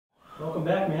Welcome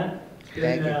back, man. It's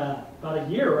been about a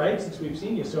year, right, since we've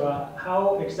seen you. So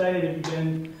how excited have you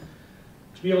been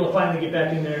to be able to finally get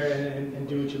back in there and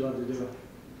do what you love to do?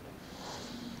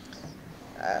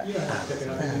 You don't have to pick it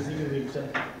up. You can leave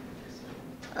it.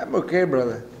 I'm okay,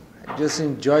 brother. I just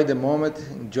enjoy the moment,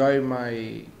 enjoy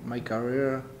my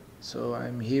career. So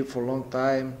I'm here for a long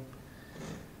time.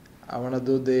 I want to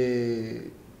do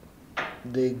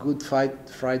the good fight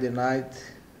Friday night.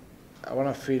 I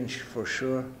want to finish for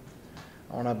sure.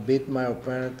 I want to beat my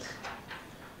opponent.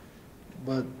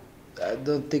 But I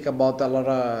don't think about a lot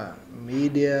of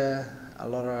media, a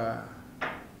lot of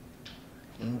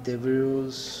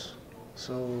interviews.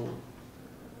 So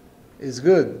it's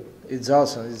good. It's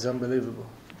awesome. It's unbelievable.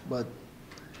 But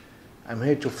I'm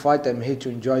here to fight. I'm here to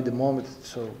enjoy the moment.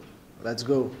 So let's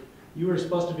go. You were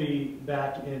supposed to be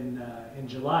back in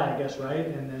July, I guess, right?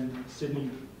 And then Sydney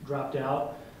dropped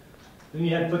out. Then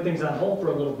you had to put things on hold for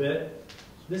a little bit.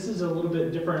 This is a little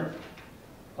bit different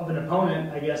of an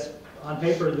opponent, I guess, on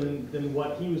paper than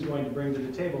what he was going to bring to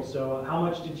the table. So how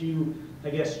much did you,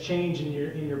 I guess, change in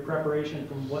your preparation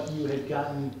from what you had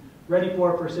gotten ready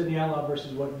for Sydney Outlaw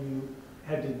versus what you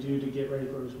had to do to get ready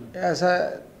for Usman? Yes,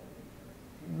 I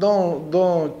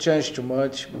don't change too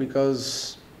much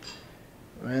because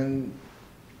when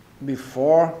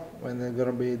they're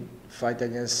gonna be fight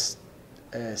against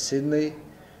Sydney,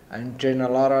 I'm training a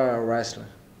lot of wrestling.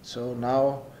 So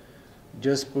now,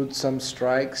 just put some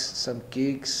strikes, some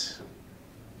kicks,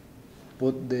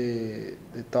 put the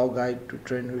tall guy to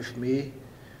train with me.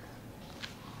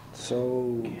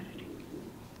 So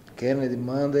Kennedy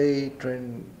Monday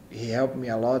he helped me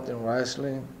a lot in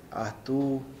wrestling.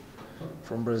 Arthur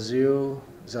from Brazil,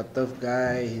 he's a tough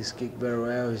guy. He's kicked very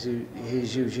well.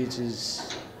 His jiu-jitsu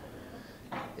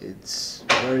it's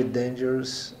very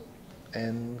dangerous.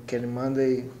 And Kenny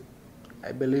Monday,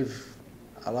 I believe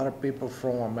a lot of people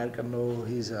from America know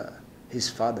his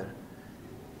father.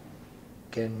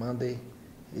 Kenny Monday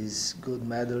is good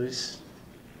medalist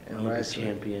in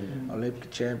wrestling.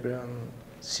 Olympic champion,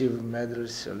 silver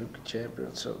medalist, Olympic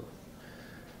champion. So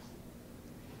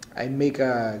I make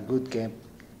a good camp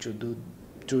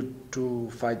to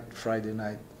fight Friday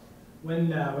night. When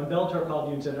Bellator called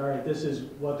you and said, all right, this is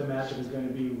what the matchup is going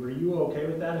to be, were you okay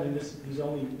with that? I mean,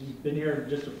 you've been here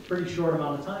just a pretty short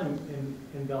amount of time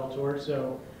in Bellator,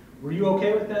 so were you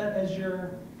okay with that as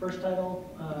your first title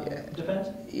defense?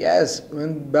 Yes,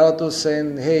 when Bellator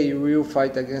saying, hey, you will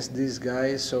fight against this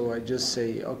guy, so I just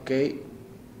say, okay,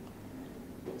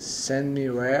 send me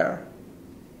where,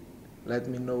 let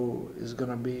me know it's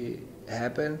going to be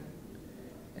happen,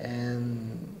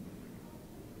 and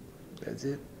that's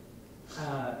it.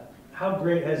 How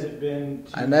great has it been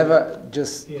to... I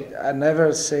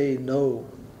never say no.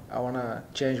 I want to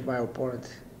change my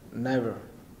opponent. Never.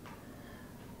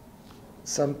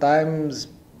 Sometimes,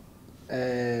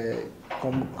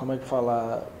 como é que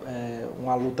fala,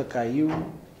 uma luta caiu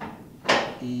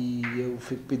e eu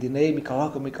fico pedindo, ei, me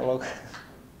coloca.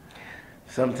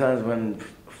 Sometimes when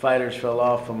fighters fell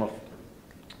off from a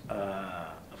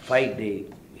fight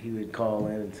date, he would call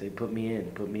in and say, put me in,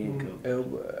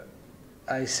 coach.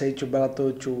 I say to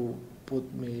Bellator to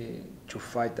put me to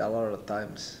fight a lot of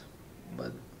times,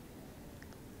 but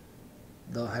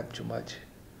don't have too much.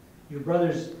 Your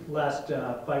brother's last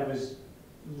fight was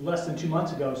less than 2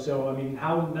 months ago, so I mean,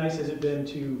 how nice has it been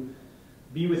to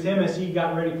be with him as he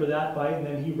got ready for that fight, and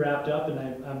then he wrapped up, and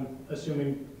I'm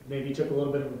assuming maybe he took a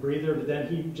little bit of a breather, but then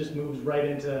he just moves right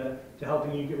into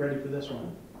helping you get ready for this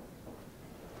one.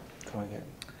 Come again.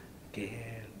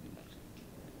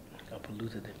 A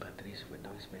luta de Patrício foi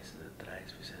 2 meses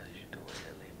atrás, você ajudou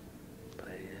ele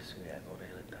para isso e agora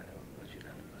ele está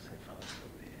ajudando você a falar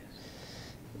sobre isso.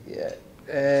 Yeah,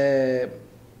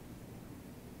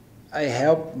 I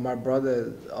help my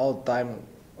brother all the time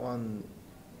when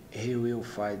he will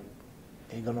fight.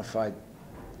 He gonna fight.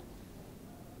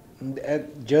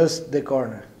 At just the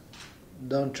corner.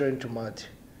 Don't train too much.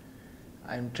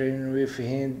 I'm training with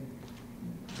him.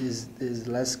 This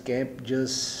last camp,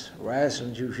 just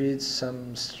wrestling, jiu-jitsu,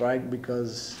 some strike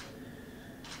because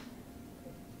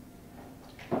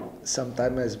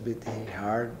sometimes it's a bit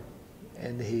hard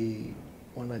and he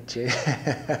wanna change.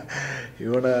 He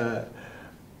wanna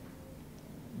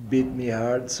beat me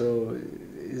hard, so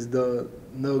it's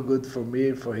no good for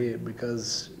me for him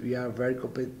because we are very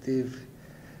competitive.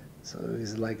 So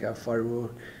it's like a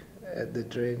firework at the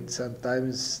train.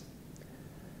 Sometimes.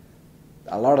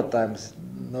 A lot of times,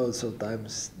 not so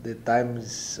times, the time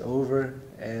is over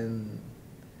and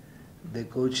the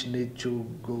coach need to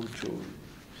go to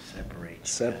separate.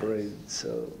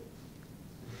 So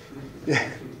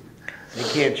They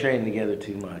can't train together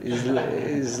too much.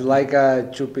 It's like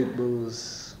two pit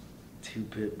bulls. Two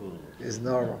pit bulls. It's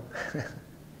normal.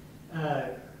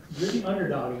 You're the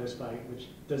underdog in this fight, which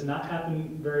does not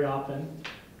happen very often.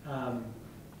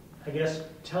 I guess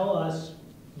tell us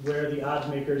where the odds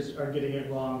makers are getting it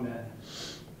wrong then,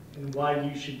 and why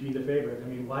you should be the favorite. I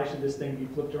mean, why should this thing be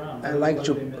flipped around? I like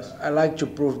to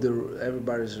prove that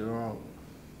everybody's wrong.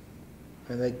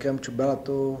 When I come to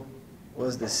Bellator,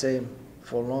 was the same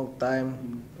for a long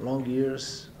time, long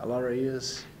years, a lot of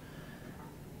years.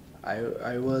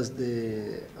 I was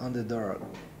the underdog,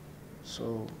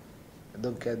 so I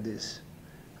don't get this.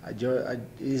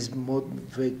 It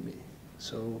motivate me,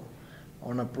 so I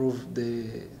wanna prove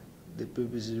the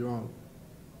people is wrong.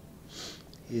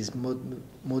 He's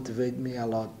motivate me a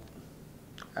lot.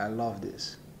 I love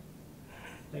this.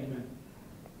 Thank you, man.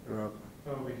 You're welcome.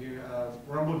 Over here,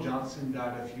 Rumble Johnson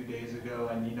died a few days ago,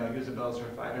 and he was a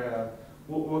Bellator fighter.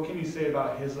 What can you say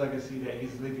about his legacy that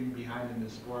he's leaving behind in the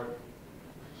sport?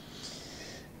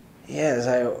 Yes,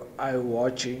 I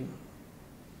watching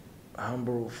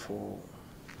Humble for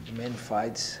many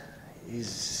fights.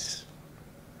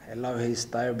 I love his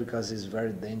style because he's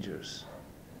very dangerous.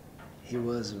 He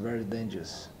was very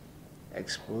dangerous,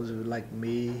 explosive like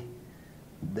me,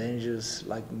 dangerous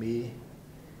like me,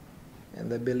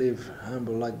 and I believe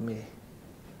humble like me.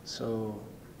 So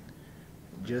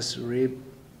just rip.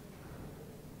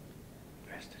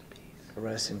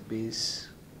 Rest in peace.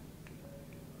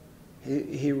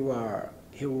 He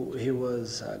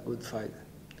was a good fighter.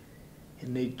 He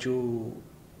need to.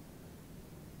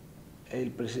 Ele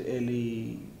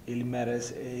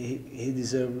merece. He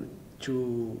deserve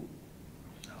to.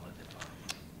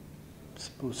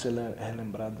 Por ser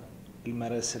relembrado. Ele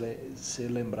merece ser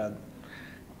lembrado.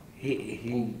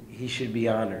 He should be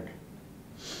honored.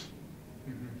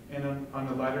 Mm-hmm. And on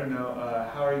a lighter note,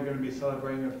 how are you going to be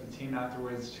celebrating with the team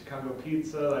afterwards? Chicago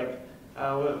pizza?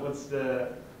 What's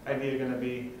the idea going to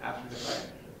be after the fight?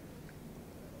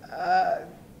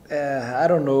 I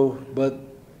don't know, but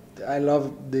I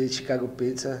love the Chicago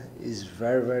pizza. It's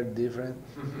very, very different.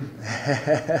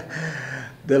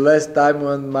 The last time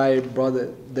when my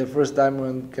brother, the first time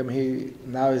when I come here,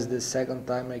 now is the second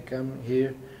time I come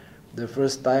here. The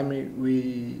first time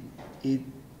we eat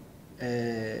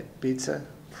pizza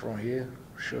from here,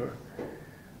 sure.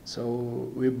 So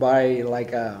we buy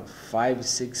like a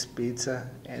 5-6 pizza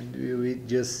and we eat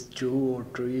just 2 or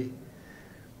 3.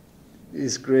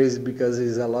 It's crazy because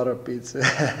it's a lot of pizza.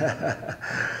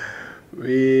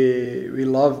 we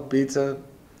love pizza.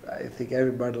 I think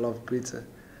everybody loves pizza,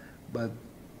 but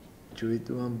to eat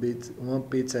one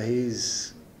pizza,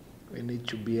 we need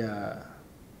to be a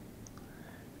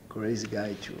crazy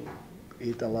guy to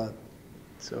eat a lot.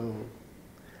 So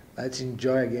let's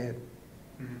enjoy again.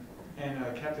 Mm-hmm.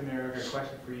 And Captain Eric, a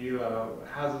question for you.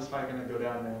 How's this fight going to go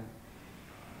down there?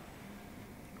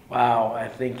 Wow, I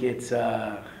think it's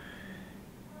a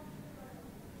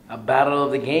battle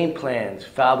of the game plans.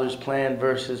 Fowler's plan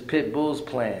versus Pitbull's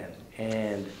plan.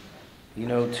 And,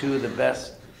 two of the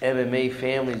best MMA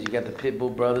families. You got the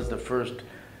Pitbull brothers, the first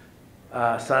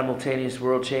simultaneous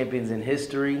world champions in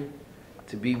history,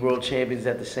 to be world champions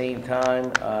at the same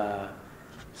time.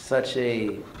 Such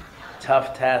a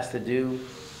tough task to do.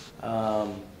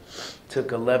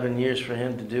 Took 11 years for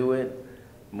him to do it.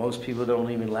 Most people don't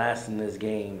even last in this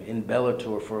game. In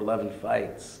Bellator for 11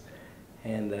 fights.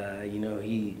 And,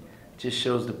 he just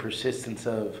shows the persistence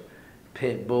of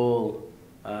Pitbull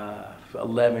for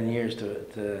 11 years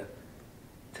to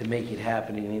make it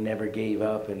happen, and he never gave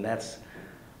up. And that's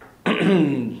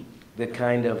the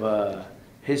kind of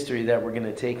history that we're going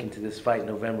to take into this fight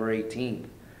November 18th.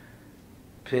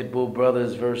 Pitbull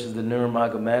brothers versus the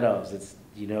Nurmagomedovs. It's,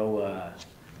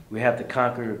 we have to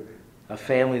conquer a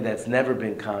family that's never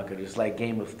been conquered. It's like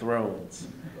Game of Thrones.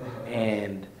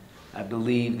 And I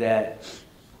believe that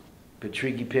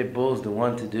Patricky Pitbull is the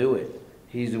one to do it.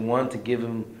 He's the one to give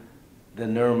the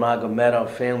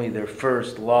Nurmagomedov family their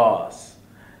first loss.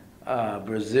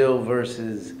 Brazil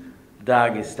versus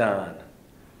Dagestan.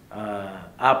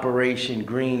 Operation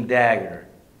Green Dagger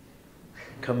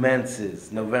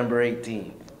commences November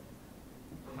 18th.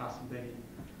 Awesome, thank you.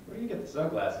 Where do you get the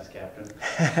sunglasses, Captain?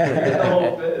 The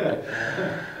whole fit.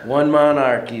 One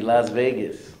Monarchy, Las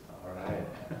Vegas. All right.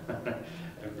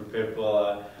 And for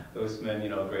Pitbull,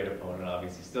 Usman, a great opponent,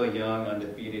 obviously. Still young,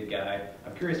 undefeated guy.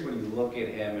 I'm curious, when you look at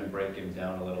him and break him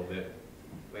down a little bit,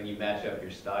 when you match up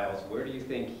your styles, where do you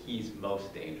think he's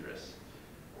most dangerous?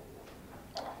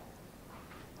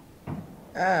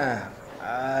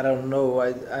 I don't know.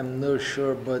 I'm not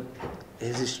sure, but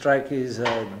his strike is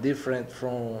different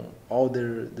from all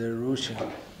the Russian.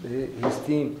 His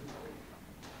team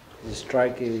His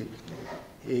strike, he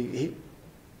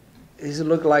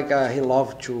look like he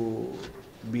love to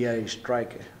be a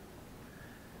striker.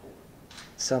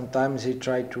 Sometimes he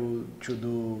try to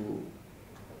do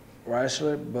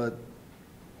wrestler, but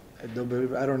I don't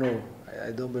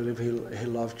believe he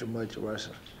love too much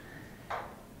wrestler.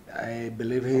 I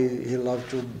believe he love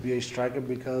to be a striker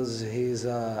because he's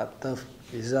a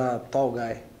tall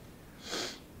guy.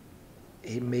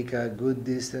 He make a good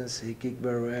distance, he kick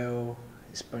very well,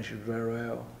 he punches very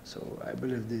well. So I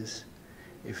believe this.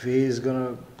 If he is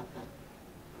gonna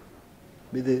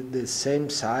be the same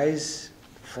size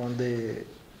from the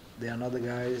another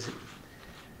guys,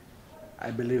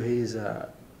 I believe he is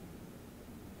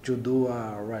to do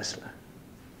a wrestler.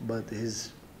 But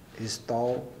he's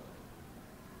tall.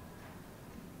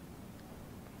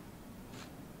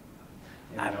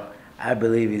 I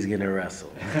believe he's gonna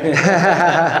wrestle. But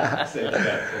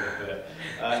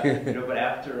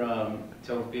after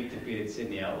Tofik defeated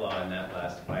Sidney Outlaw in that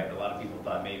last fight, a lot of people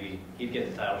thought maybe he'd get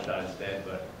the title shot instead,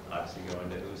 but obviously going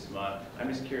to Usman. I'm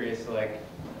just curious, like,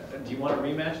 do you want to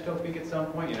rematch Tofik at some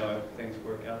point? You know, if things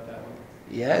work out that way.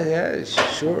 Yeah,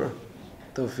 sure.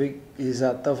 Tofik is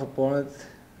a tough opponent.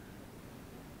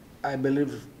 I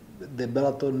believe the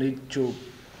Bellator need to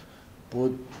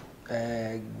put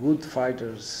good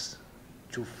fighters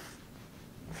to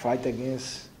fight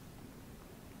against,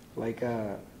 like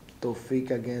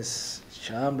Tofik against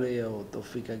Chambly or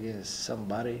Tofik against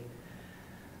somebody.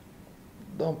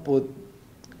 Don't put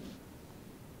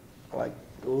like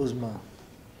Usman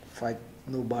fight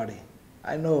nobody.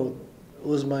 I know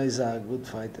Usman is a good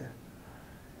fighter.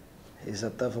 He's a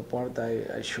tough opponent,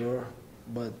 I sure,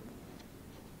 but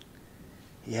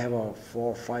he have a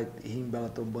 4 fight in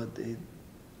Bellator, but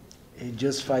he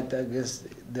just fight against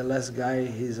the last guy.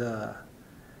 He's a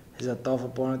tough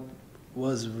opponent.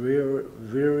 Was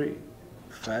very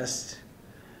fast,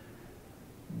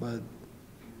 but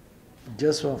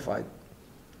just 1 fight.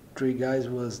 3 guys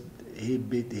he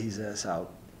beat his ass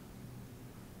out.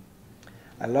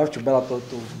 I love to Bellator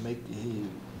to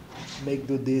make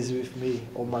do this with me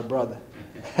or my brother.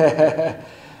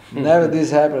 Never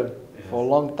this happened for a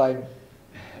long time.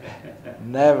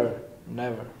 Never.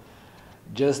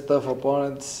 Just tough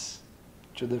opponents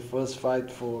to the first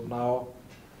fight for now.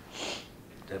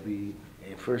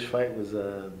 First fight was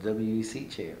a WEC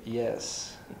champ.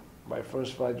 Yes. My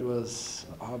first fight was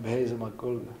Hazel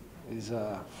McCullough. He's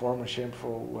a former champ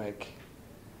for WEC,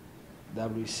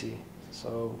 WEC.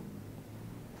 So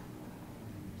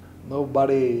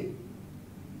nobody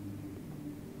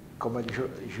como ele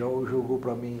jogou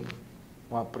pra mim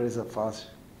uma presa fácil.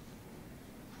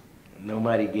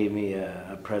 Nobody gave me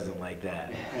a present like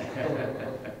that.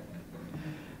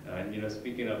 And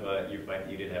speaking of your fight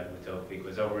that you did have with Tofik,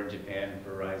 was over in Japan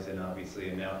for Ryzen, obviously,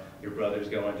 and now your brother's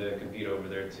going to compete over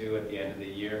there too at the end of the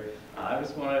year. I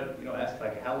just want to, ask,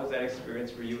 like, how was that experience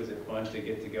for you? Was it fun to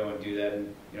get to go and do that?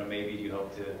 And maybe you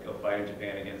hope to go fight in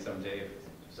Japan again someday if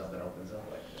something opens up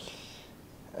like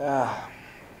that.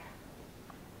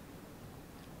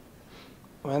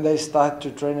 When they start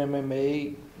to train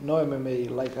MMA, no MMA,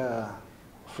 like a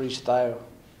freestyle,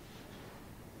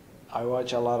 I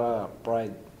watch a lot of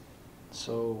Pride.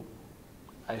 So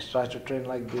I start to train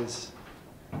like this,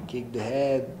 kick the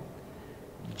head,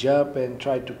 jump and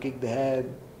try to kick the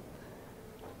head,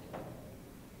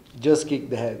 just kick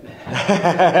the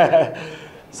head.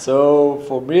 So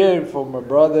for me and for my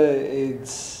brother,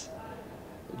 it's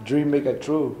dream make it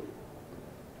true.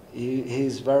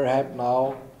 He's very happy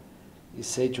now. He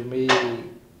said to me,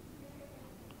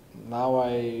 now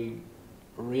I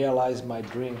realize my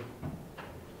dream.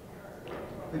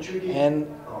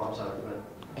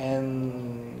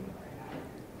 And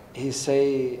he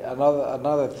say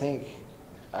another thing.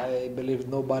 I believe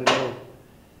nobody know.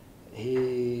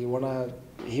 He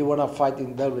wanna fight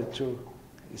in Delaware too.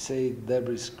 He say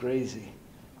Delaware is crazy.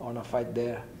 I wanna fight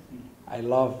there. I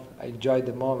enjoy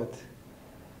the moment.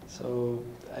 So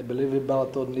I believe in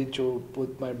Bellator need to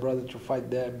put my brother to fight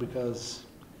there because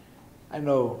I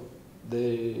know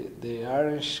the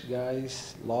Irish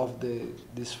guys love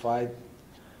this fight.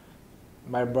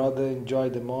 My brother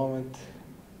enjoyed the moment.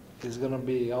 It's gonna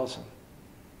be awesome.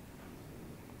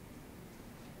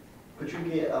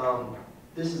 Patricky,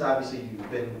 this is obviously,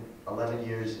 you've been 11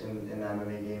 years in the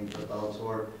MMA game for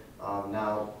Bellator.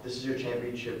 Now, this is your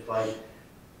championship fight.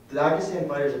 The Dagestan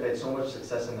fighters have had so much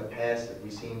success in the past that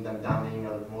we've seen them dominating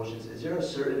other promotions. Is there a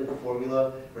certain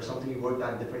formula or something you worked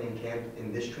on different in camp,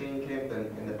 in this training camp, than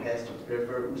in the past to prepare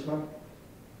for Usman?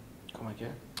 Como é que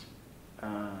é?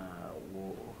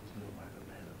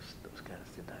 Os caras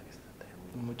de Dagestan têm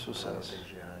muito sucesso.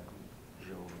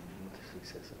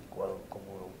 suceso? ¿Cómo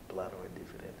el plano es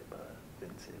diferente para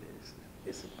vencer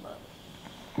ese plano?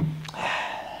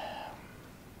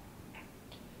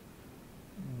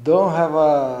 Don't have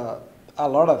a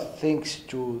lot of things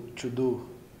to do.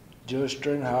 Just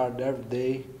train hard every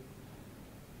day.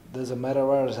 Doesn't matter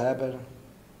what has happened.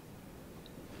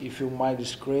 If your mind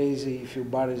is crazy, if your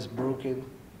body is broken,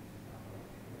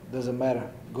 doesn't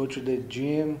matter. Go to the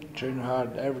gym, train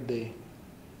hard every day.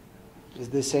 It's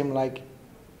the same like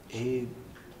he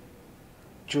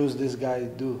chose this guy to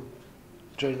do.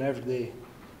 Train every day.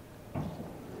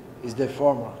 It's the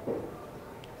formula.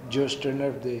 Just train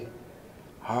every day.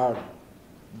 Hard.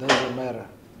 Doesn't matter.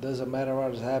 Doesn't matter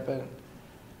what has happened.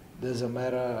 Doesn't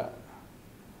matter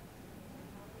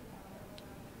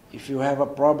if you have a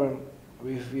problem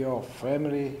with your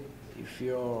family, if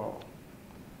your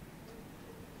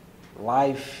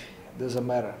life, doesn't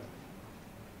matter.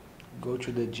 Go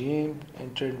to the gym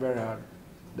and train very hard.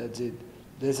 That's it.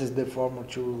 This is the formula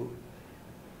to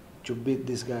beat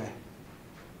this guy.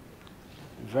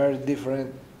 Very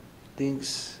different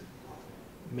things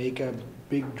make a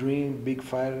big dream, big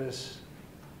fighters.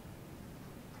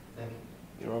 Thank you.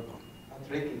 You're welcome.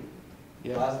 Patricky,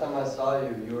 Yeah. last time I saw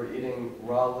you, you were eating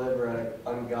raw liver at an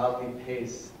ungodly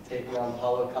pace, taking on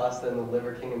Paulo Costa and the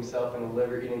Liver King himself in a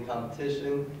liver eating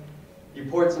competition. You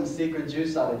poured some secret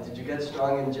juice on it. Did you get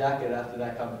strong in jacket after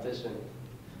that competition?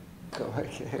 Como é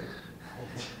que é?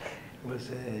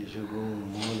 Você jogou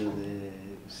molho de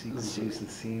juice em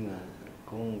cima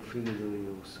com o fígado e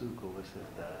o suco, você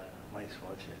está mais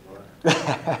forte agora.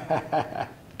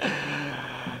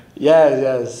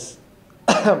 Yes.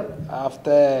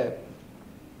 After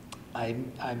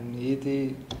I'm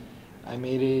eating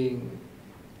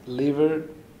liver.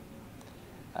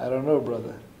 I don't know,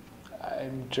 brother.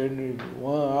 I'm training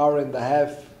 1 hour and a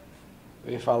half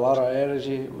with a lot of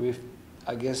energy with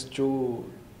against 2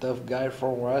 tough guys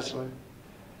from wrestling.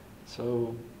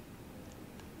 So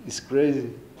it's crazy.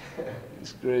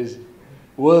 It's crazy.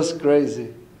 Was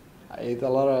crazy. I ate a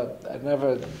lot of. I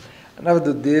never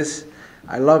do this.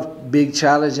 I love big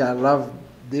challenge. I love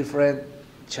different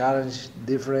challenge,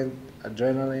 different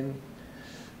adrenaline.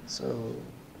 So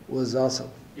it was awesome.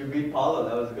 You beat Paulo,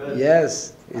 that was good.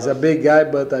 Yes, he's a big guy,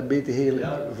 but I beat him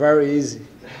very easy.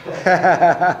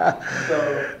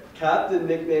 So, Captain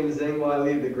nicknamed Zhang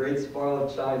Weili the Great Sparrow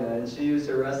of China, and she used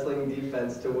her wrestling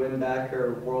defense to win back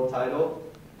her world title.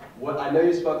 I know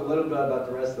you spoke a little bit about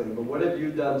the wrestling, but what have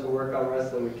you done to work on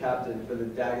wrestling with Captain for the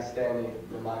Dagestani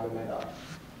Nurmagomedov?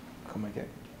 Como é que é?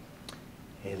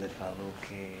 Ele falou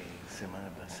que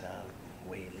semana passada o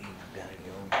Weili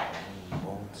ganhou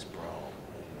bom sprawl,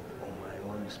 o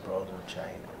maior sprawl do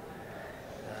China.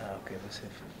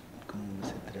 Como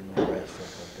você treinou wrestling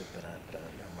para preparar para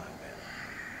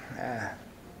Nurmagomedov?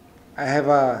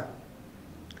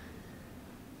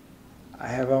 I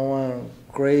have one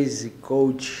crazy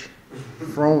coach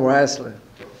from wrestling.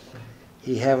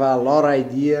 He have a lot of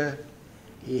idea.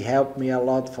 He helped me a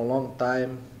lot for a long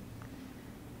time.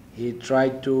 He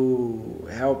tried to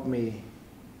help me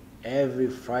every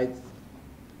fight.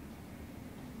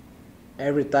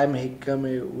 Every time he come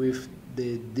with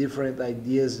the different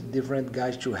ideas, different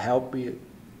guys to help me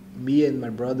and my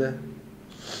brother.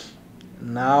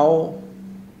 Now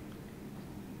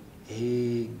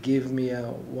he give me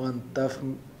one tough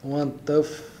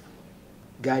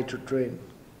guy to train.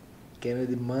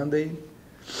 Kennedy Monday.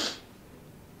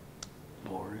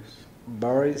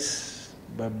 Boris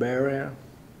Barbarian.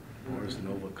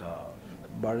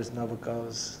 Boris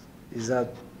Novakov is a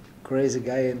crazy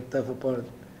guy and tough opponent.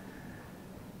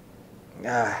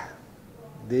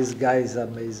 This guy is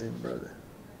amazing, brother.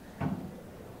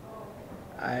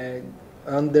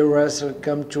 The wrestler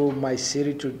come to my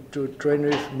city to train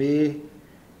with me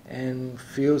and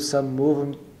feel some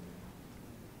movement.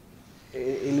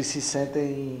 Eles se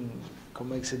sentem,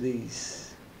 como é que se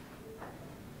diz?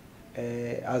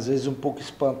 Às vezes um pouco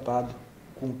espantado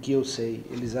com o que eu sei.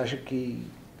 Eles acham que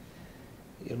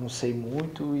eu não sei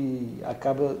muito e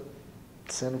acaba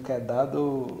sendo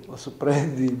quedado ou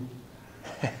surpreendido.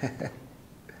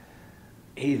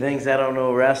 He thinks I don't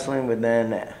know wrestling, but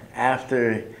then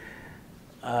after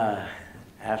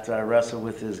I wrestle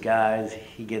with his guys,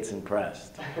 he gets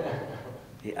impressed.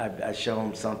 I show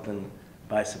him something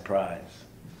by surprise.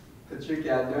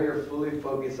 Patricky, I know you're fully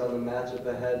focused on the matchup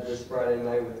ahead this Friday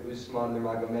night with Usman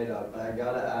Nurmagomedov, but I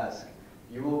gotta ask,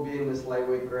 you will be in this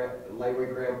lightweight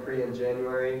Grand Prix in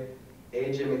January.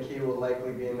 AJ McKee will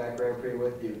likely be in that Grand Prix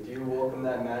with you. Do you welcome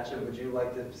that matchup? Would you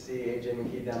like to see AJ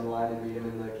McKee down the line and meet him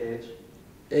in the cage?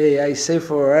 Hey, I say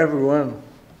for everyone,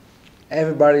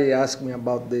 everybody asks me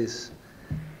about this.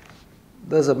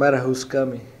 Doesn't matter who's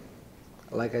coming.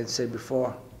 like I said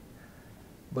before.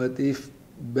 But if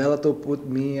Bellator put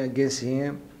me against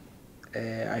him,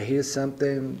 I hear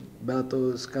something,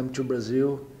 Bellator's come to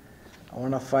Brazil, I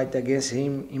want to fight against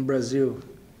him in Brazil,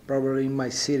 probably in my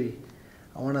city.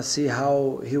 I want to see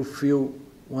how he'll feel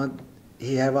when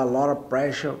he have a lot of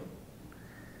pressure,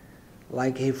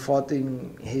 like he fought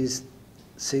in his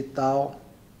sit-down.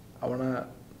 I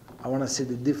wanna see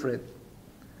the difference.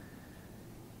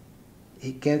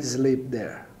 He can't sleep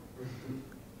there.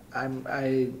 I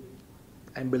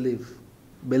believe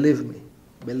me.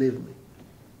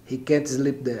 He can't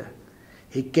sleep there.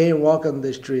 He can't walk on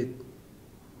the street.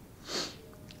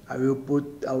 I will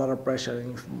put a lot of pressure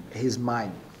in his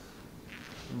mind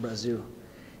in Brazil.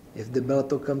 If the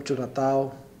Bellator come to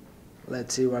Natal,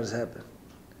 let's see what's happened.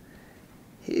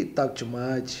 He talk too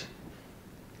much.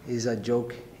 He's a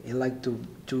joke. He like to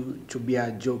be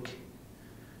a joke.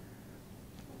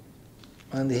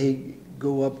 When he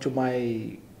go up to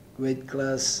my weight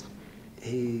class,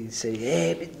 he say,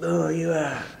 "Hey, big boy,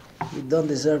 you don't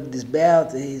deserve this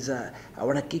belt. I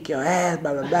wanna kick your ass,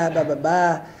 blah blah blah blah blah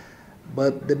blah."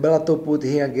 But the Bellator put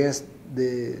him against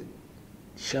the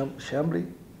Chambly,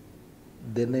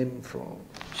 the name from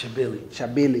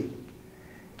Shabili,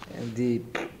 and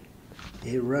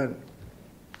he run.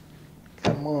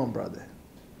 Come on, brother.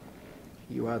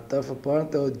 You are a tough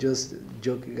opponent or just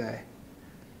joke guy?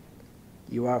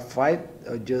 You are fight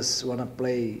or just wanna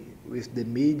play with the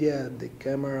media, the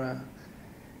camera,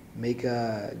 make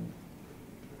a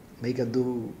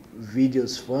do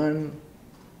videos fun,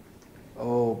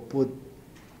 or put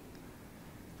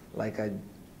like a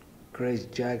crazy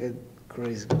jacket,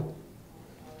 crazy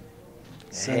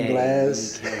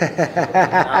sunglasses. Hey,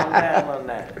 calm down on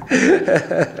that.